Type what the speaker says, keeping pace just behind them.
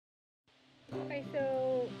Okay,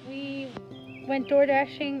 so we went door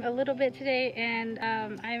dashing a little bit today, and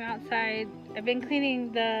I'm outside. I've been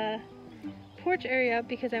cleaning the porch area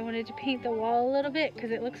because I wanted to paint the wall a little bit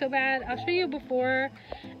because it looks so bad. I'll show you before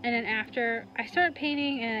and then after. I started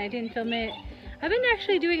painting and I didn't film it. I've been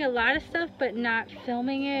actually doing a lot of stuff but not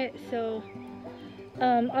filming it, so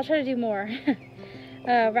I'll try to do more.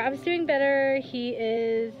 Rob's doing better. He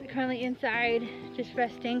is currently inside just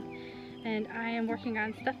resting, and I am working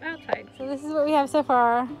on stuff outside. So this is what we have so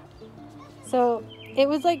far. So it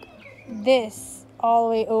was like this all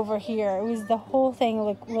the way over here. It was, the whole thing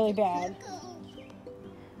looked really bad.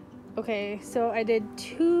 Okay, so I did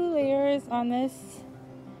 2 layers on this,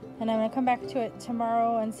 and I'm gonna come back to it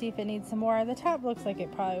tomorrow and see if it needs some more. The top looks like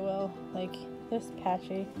it probably will, like this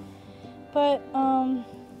patchy. But I'm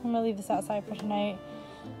gonna leave this outside for tonight.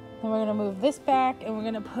 Then we're gonna move this back and we're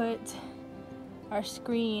gonna put our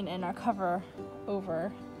screen and our cover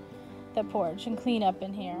over the porch and clean up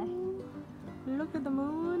in here. Look at the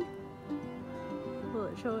moon. Will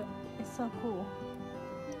it show it? It's so cool.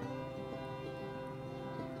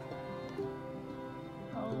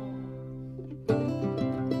 Oh.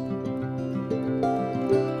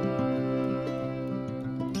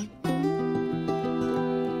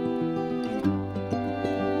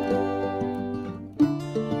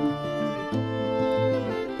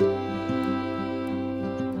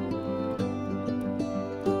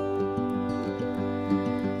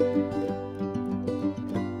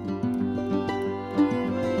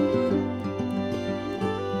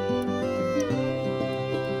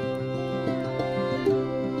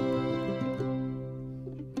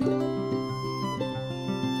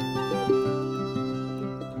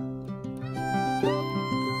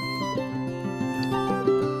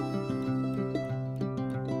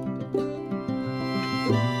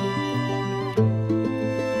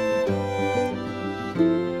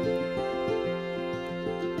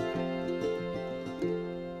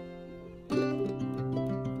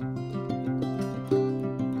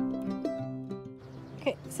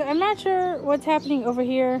 Okay, so I'm not sure what's happening over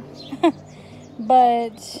here,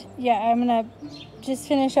 but yeah, I'm gonna just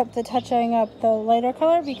finish up the touching up the lighter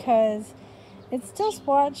color because it's still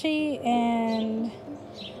splotchy, and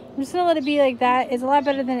I'm just gonna let it be like that. It's a lot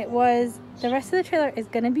better than it was. The rest of the trailer is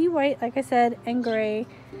gonna be white, like I said, and gray.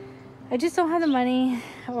 I just don't have the money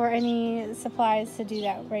or any supplies to do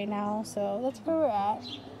that right now, so that's where we're at.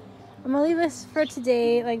 I'm gonna leave this for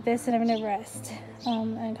today like this, and I'm gonna rest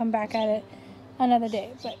and come back at it another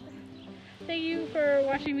day. But thank you for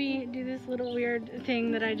watching me do this little weird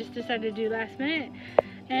thing that I just decided to do last minute,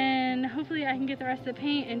 and hopefully I can get the rest of the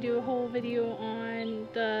paint and do a whole video on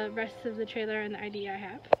the rest of the trailer and the idea I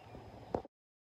have.